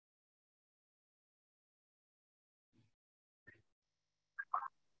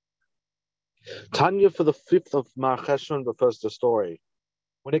Tanya for the 5th of Mar Cheshvan refers to the story.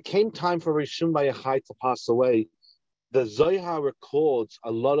 When it came time for Rishon Bayachai to pass away, the Zohar records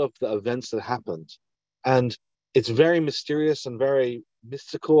a lot of the events that happened. And it's very mysterious and very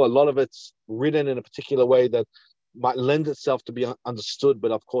mystical. A lot of it's written in a particular way that might lend itself to be understood,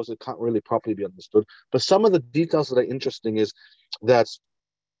 but of course it can't really properly be understood. But some of the details that are interesting is that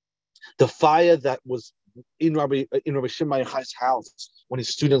the fire that was in Rabbi Shimon Yochai's house when his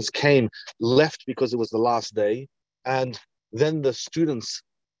students came left because it was the last day, and then the students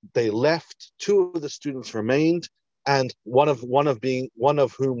they left. Two of the students remained, and one of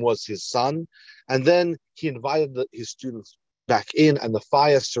whom was his son. And then he invited his students back in, and the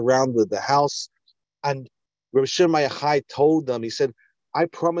fire surrounded the house. And Rabbi Shimon Yochai told them, he said, "I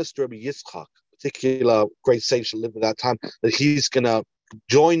promised Rabbi Yitzchak, particular great sage that lived at that time, that he's gonna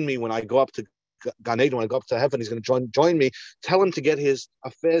join me when I go up to Gan Eden, when I go up to heaven. He's going to join me. Tell him to get his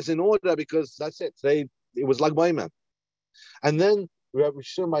affairs in order because that's it. Today it was Lag B'Omer." And then Rabbi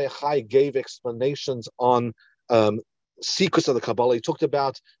Shimon Yochai gave explanations on secrets of the Kabbalah. He talked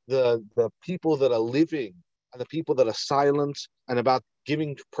about the people that are living and the people that are silent, and about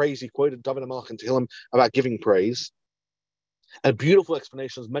giving praise. He quoted David HaMelech in Tehillim about giving praise, and beautiful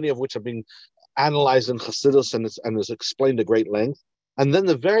explanations, many of which have been analyzed in Chassidus and is explained at great length. And then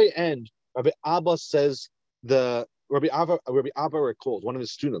the very end, Rabbi Abba says Rabbi Abba recalled, one of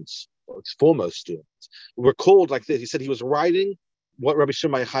his students, or his foremost students, recalled like this. He said he was writing what Rabbi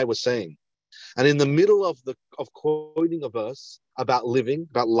Shimon Yochai was saying, and in the middle of quoting a verse about living,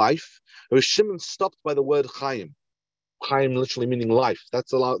 about life, Rabbi Shimon stopped by the word Chaim. Chaim literally meaning life.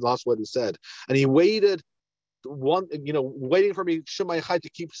 That's the last word he said, and he waited. Waiting for me, Shimon Yochai, to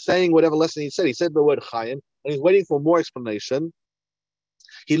keep saying whatever lesson he said. He said the word Chaim, and he's waiting for more explanation.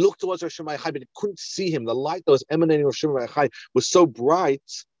 He looked towards Rosh Hashanah, but he couldn't see him. The light that was emanating from Rosh Hashanah was so bright,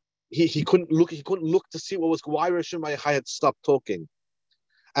 he couldn't look. He couldn't look to see why Rosh Hashanah had stopped talking.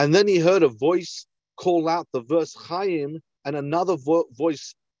 And then he heard a voice call out the verse Chaim, and another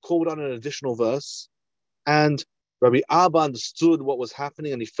voice called on an additional verse. And Rabbi Abba understood what was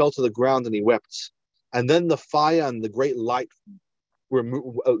happening, and he fell to the ground and he wept. And then the fire and the great light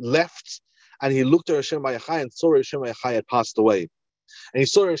left, and he looked at Rosh Hashanah and saw Rosh Hashanah had passed away. And he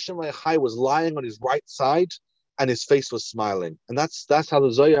saw Rosh Hashanah was lying on his right side, and his face was smiling. And that's how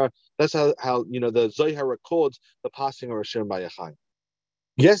the Zohar, the Zohar records the passing of Rosh Hashanah.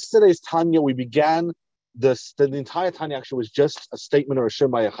 Yesterday's Tanya, we began the entire Tanya actually was just a statement of Rosh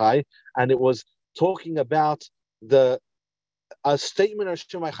Hashanah, and it was talking about a statement of Rosh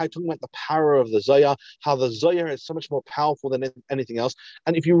Hashanah, talking about the power of the Zohar, how the Zohar is so much more powerful than anything else.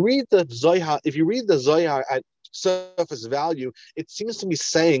 And if you read the Zohar at surface value, it seems to be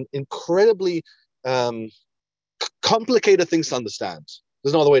saying incredibly complicated things to understand.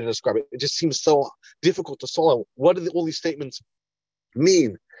 There's no other way to describe it. It just seems so difficult to swallow. What do all these statements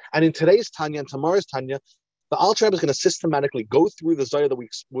mean? And in today's Tanya and tomorrow's Tanya, the Alter Rebbe is going to systematically go through the Zohar that we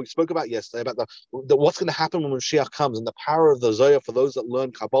spoke about yesterday, about the what's going to happen when Mashiach comes, and the power of the Zohar for those that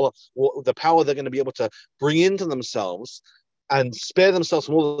learn Kabbalah, the power they're going to be able to bring into themselves and spare themselves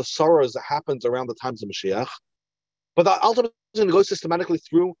from all the sorrows that happens around the times of Mashiach. But the Alter Rebbe is going to go systematically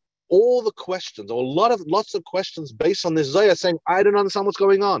through all the questions, or lots of questions based on this Zohar, saying, I don't understand what's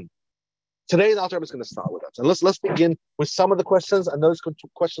going on. Today, the Alter Rebbe is going to start with that. And let's begin with some of the questions, and those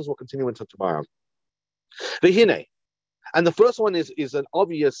questions will continue until tomorrow. V'hine, and the first one is an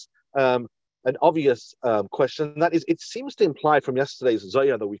obvious question. That is, it seems to imply from yesterday's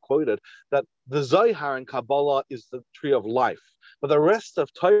Zohar that we quoted that the Zohar in Kabbalah is the tree of life, but the rest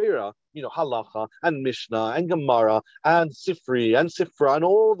of Torah, Halacha and Mishnah and Gemara and Sifri and Sifra and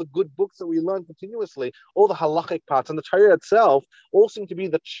all the good books that we learn continuously, all the halachic parts and the Torah itself, all seem to be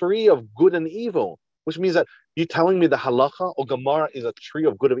the tree of good and evil. Which means that you're telling me the halacha or Gemara is a tree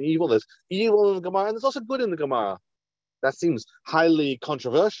of good and evil. There's evil in the Gemara, and there's also good in the Gemara. That seems highly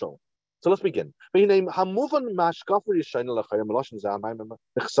controversial. So let's begin. For those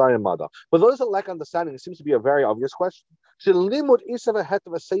that lack understanding, it seems to be a very obvious question. That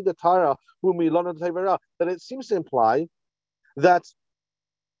it seems to imply that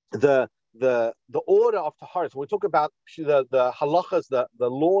the order of taharas, when we talk about the halachas, the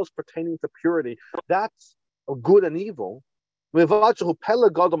laws pertaining to purity, that's good and evil. Aside from the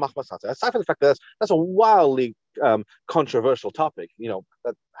fact that that's a wildly controversial topic,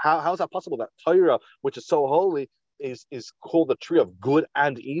 that how is that possible that Torah, which is so holy, is called the tree of good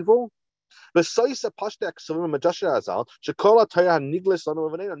and evil? Torah is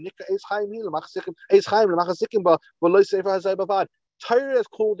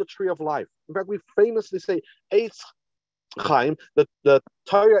called the tree of life. In fact, we famously say, Chaim, the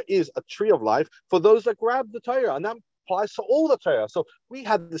Torah is a tree of life for those that grab the Torah, and that applies to all the Torah. So we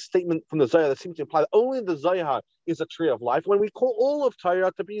had this statement from the Zohar that seems to imply that only the Zohar is a tree of life, when we call all of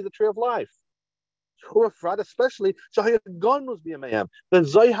Torah to be the tree of life. Especially Gon was BMAM. The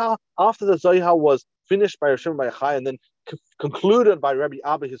Zohar, after the Zohar was finished by Rashbi Bar Yochai and then concluded by Rabbi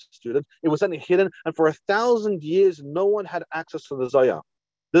Abba, his student, it was then hidden, and for 1,000 years, no one had access to the Zohar.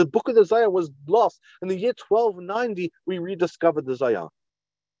 The book of the Zohar was lost. In the year 1290, we rediscovered the Zohar.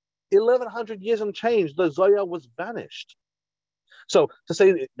 1,100 years and change, the Zohar was vanished. So to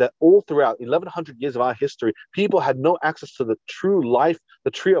say that all throughout 1,100 years of our history, people had no access to the true life,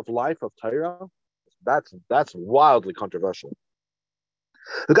 the tree of life of Torah, that's wildly controversial.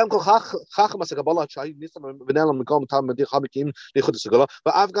 But even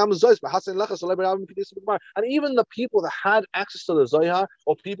the people that had access to the Zohar,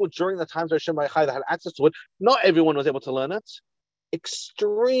 or people during the times of Rashbi Bar Yochai that had access to it, not everyone was able to learn it.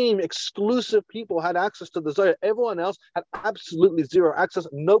 Extreme, exclusive people had access to the Zohar. Everyone else had absolutely zero access,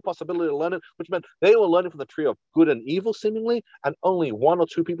 no possibility to learn it, which meant they were learning from the tree of good and evil, seemingly, and only one or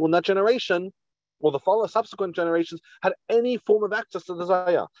two people in that generation, or the following subsequent generations, had any form of access to the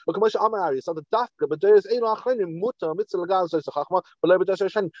Zohar. The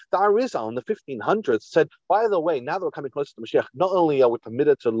Arizal in the 1500s said, by the way, now that we're coming closer to Mashiach, not only are we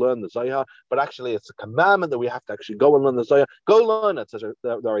permitted to learn the Zohar, but actually it's a commandment that we have to actually go and learn the Zohar. Go learn it, says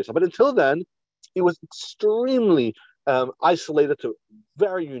the Arizal. But until then, it was extremely isolated to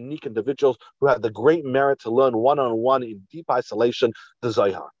very unique individuals who had the great merit to learn one-on-one in deep isolation the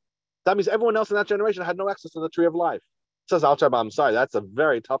Zohar. That means everyone else in that generation had no access to the tree of life. Says Al Shaba, I'm sorry, that's a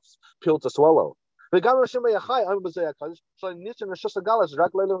very tough pill to swallow. Rashbi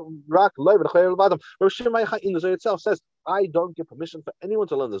in the Zohar itself says, I don't give permission for anyone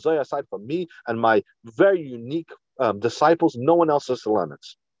to learn the Zohar aside from me and my very unique disciples. No one else has to learn it.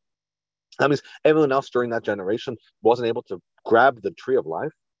 That means everyone else during that generation wasn't able to grab the tree of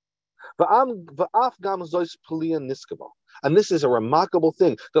life. And this is a remarkable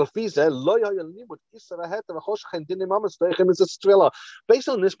thing. Based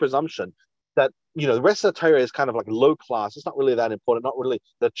on this presumption that the rest of the Torah is kind of like low class, it's not really that important, not really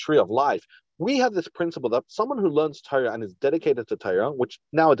the tree of life. We have this principle that someone who learns Torah and is dedicated to Torah, which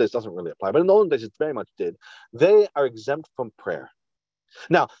nowadays doesn't really apply, but in the olden days it very much did, they are exempt from prayer.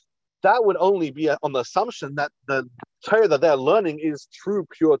 Now, that would only be on the assumption that the Torah that they're learning is true,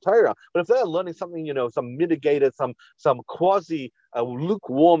 pure Torah. But if they're learning something, some mitigated, some quasi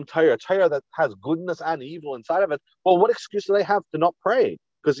lukewarm Torah that has goodness and evil inside of it, well, what excuse do they have to not pray?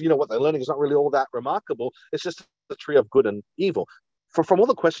 Because what they're learning is not really all that remarkable. It's just the tree of good and evil. From all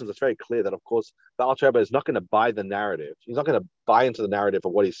the questions, it's very clear that, of course, the Alter Rebbe is not going to buy the narrative. He's not going to buy into the narrative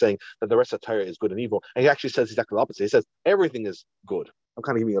of what he's saying, that the rest of Torah is good and evil. And he actually says exactly the opposite. He says everything is good. I'm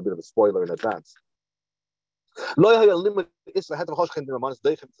kind of giving you a bit of a spoiler in advance.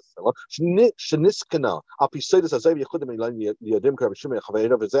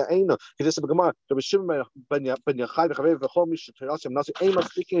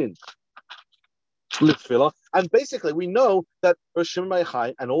 And basically, we know that Rashbi Bar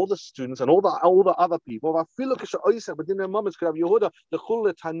Yochai and all the students and all the other people, the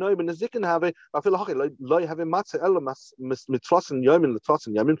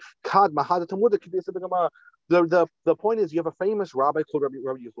point is, you have a famous rabbi called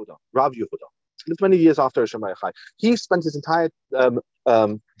Rav Yehuda. It's many years after Rashbi Bar Yochai. He spent his entire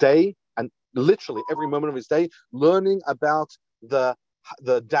day, and literally every moment of his day, learning about the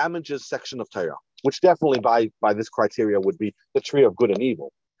damages section of Torah, which definitely by this criteria would be the tree of good and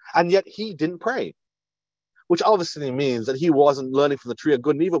evil. And yet he didn't pray, which obviously means that he wasn't learning from the tree of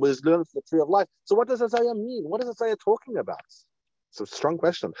good and evil, but he's learning from the tree of life. So what does Isaiah mean? What is Isaiah talking about? It's a strong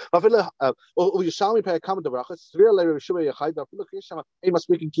question. But even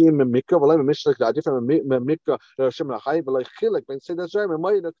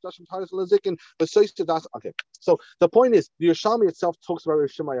the point is, the Yerushalmi itself talks about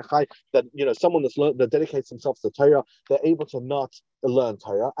Rashbi Bar Yochai, that someone that dedicates himself to Torah, they're able to not learn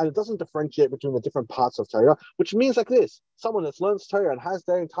Torah, and it doesn't differentiate between the different parts of Torah, which means like this: someone that learns Torah and has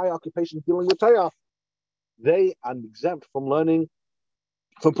their entire occupation dealing with Torah, they are exempt from learning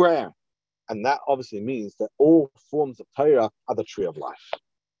for prayer. And that obviously means that all forms of Torah are the tree of life.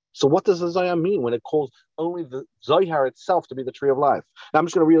 So what does the Zohar mean when it calls only the Zohar itself to be the tree of life? Now I'm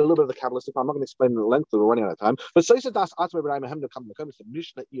just going to read a little bit of the Kabbalistic. I'm not going to explain it in length, we're running out of time. But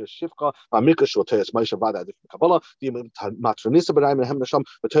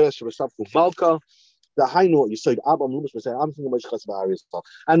The high note you said, and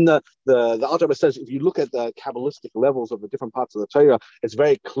the Alter Rebbe says, if you look at the Kabbalistic levels of the different parts of the Torah, it's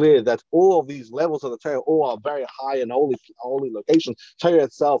very clear that all of these levels of the Torah all are very high and holy locations. Torah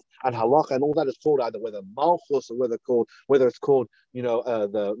itself and halacha and all that is called either whether malchus or whether it's called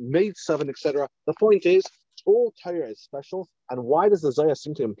the maid servant, etc. The point is, all Torah is special. And why does the Zohar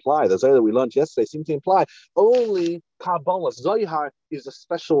seem to imply, the Zohar that we learned yesterday seem to imply, only Kabbalah, Zohar is a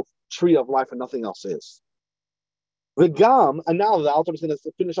special tree of life and nothing else is. The Gam, and now the Alter is going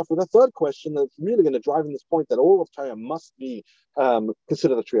to finish off with a third question that's really going to drive in this point that all of Torah must be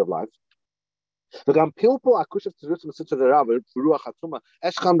considered the tree of life. The Gam Pilpo Akushav Tzurusum Sitzurah Ruach Hatuma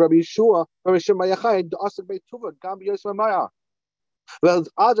Eshcham Rabbi Yeshua Rabbi Shimon Yachai Asik Beituva Gam Yosef Maya. Well, says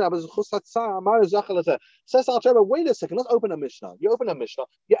Alter, wait a second, let's open a Mishnah. You open a Mishnah,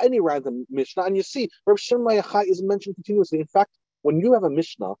 any random Mishnah, and you see Rabbi Shimon Yachai is mentioned continuously. In fact, when you have a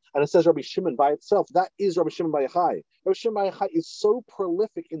Mishnah and it says Rabbi Shimon by itself, that is Rabbi Shimon Bar Yochai. Rabbi Shimon Bar Yochai is so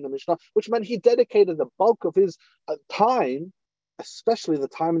prolific in the Mishnah, which meant he dedicated the bulk of his time, especially the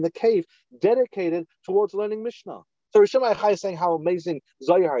time in the cave, dedicated towards learning Mishnah. So Rabbi Shimon Bar Yochai is saying how amazing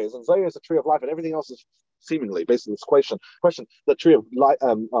Zohar is, and Zohar is a tree of life, and everything else is seemingly, based on this question, the tree of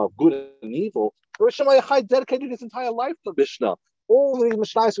good and evil. Rabbi Shimon Bar Yochai dedicated his entire life to Mishnah. All these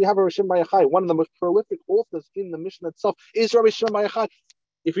Mishnahs we have are Rabbi Shimon Bar Yochai. One of the most prolific authors in the Mishnah itself is Rabbi Shimon Bar Yochai.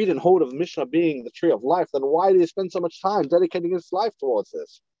 If he didn't hold of Mishnah being the tree of life, then why did he spend so much time dedicating his life towards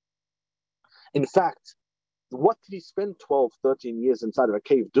this? In fact, what did he spend 12, 13 years inside of a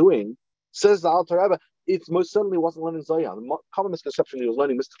cave doing? Says the Alter Rebbe, it most certainly wasn't learning Zohar. The common misconception he was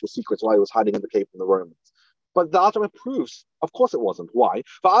learning mystical secrets while he was hiding in the cave from the Romans. But the Alter Rebbe proves, of course it wasn't. Why?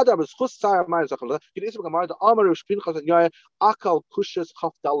 Rabbi Shimon Bar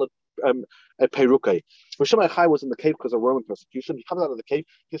Yochai was in the cave because of Roman persecution. He comes out of the cave.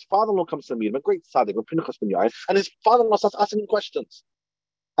 His father-in-law comes to meet him, a great tzaddik, and his father-in-law starts asking him questions.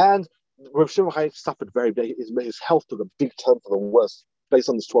 And Rabbi Shimon Bar Yochai suffered very bad. His health took a big turn for the worse based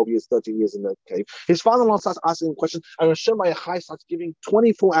on this 12 years, 13 years in the cave. His father-in-law starts asking him questions, and Rabbi Shimon Bar Yochai starts giving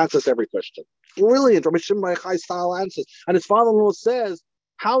 24 answers to every question. Brilliant, Rabbi Shimon Bar Yochai style answers. And his father-in-law says,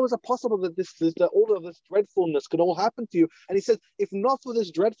 how is it possible that all of this dreadfulness could all happen to you? And he says, if not for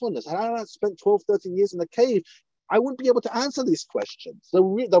this dreadfulness, had I not spent 12, 13 years in the cave, I wouldn't be able to answer these questions.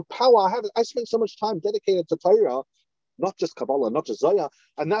 The power I have, I spent so much time dedicated to Torah, not just Kabbalah, not just Zohar,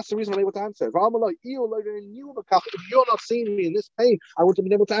 and that's the reason I'm able to answer. If you're not seeing me in this pain, I wouldn't have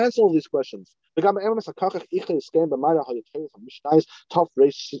been able to answer all these questions. So the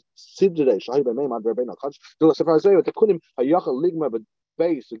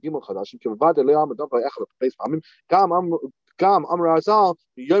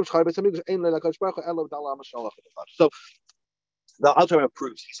Alter Rebbe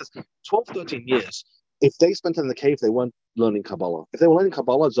proves, he says, 12, 13 years, if they spent in the cave, they weren't learning Kabbalah. If they were learning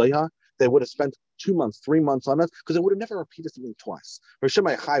Kabbalah, Zohar, they would have spent 2 months, 3 months on it, because they would have never repeated something twice. Rabbi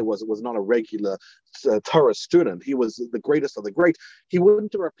Shimon Bar Yochai was not a regular Torah student. He was the greatest of the great. He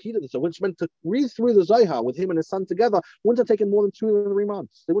wouldn't have repeated this, which meant to read through the Zohar with him and his son together wouldn't have taken more than 2 or 3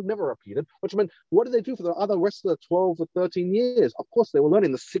 months. They would never repeat it, which meant, what did they do for the other rest of the 12 or 13 years? Of course, they were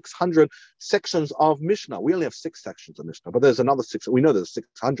learning the 600 sections of Mishnah. We only have 6 sections of Mishnah, but there's another 6. We know there's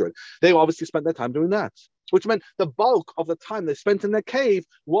 600. They obviously spent their time doing that, which meant the bulk of the time they spent in their cave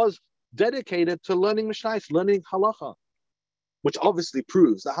was dedicated to learning Mishnayos, learning halacha, which obviously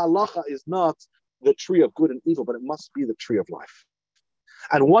proves that halacha is not the tree of good and evil, but it must be the tree of life.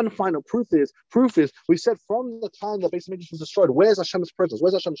 And one final proof is we said from the time that Beis Hamikdash was destroyed, where's Hashem's presence?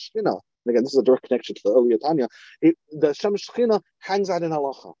 Where's Hashem's Shekhinah? And again, this is a direct connection to the earlier Tanya. The Hashem's Shekhinah hangs out in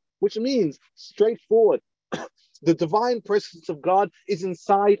halacha, which means straightforward. The divine presence of God is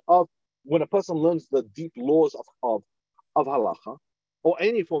inside of when a person learns the deep laws of halacha, or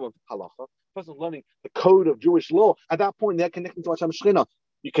any form of halacha, a person learning the code of Jewish law, at that point they're connecting to Hashem Shekhinah.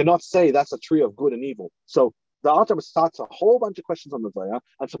 You cannot say that's a tree of good and evil. So the Alter Rebbe starts a whole bunch of questions on the Zohar,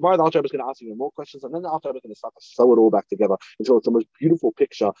 and tomorrow the Alter Rebbe is going to ask you more questions, and then the Alter Rebbe is going to start to sew it all back together until it's the most beautiful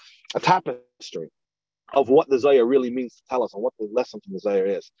picture, a tapestry of what the Zohar really means to tell us and what the lesson from the Zohar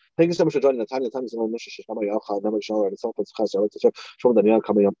is. Thank you so much for joining the Tanya. Tanya is and anyone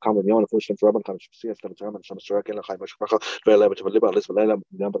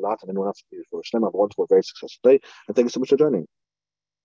else for a very successful day. And thank you so much for joining.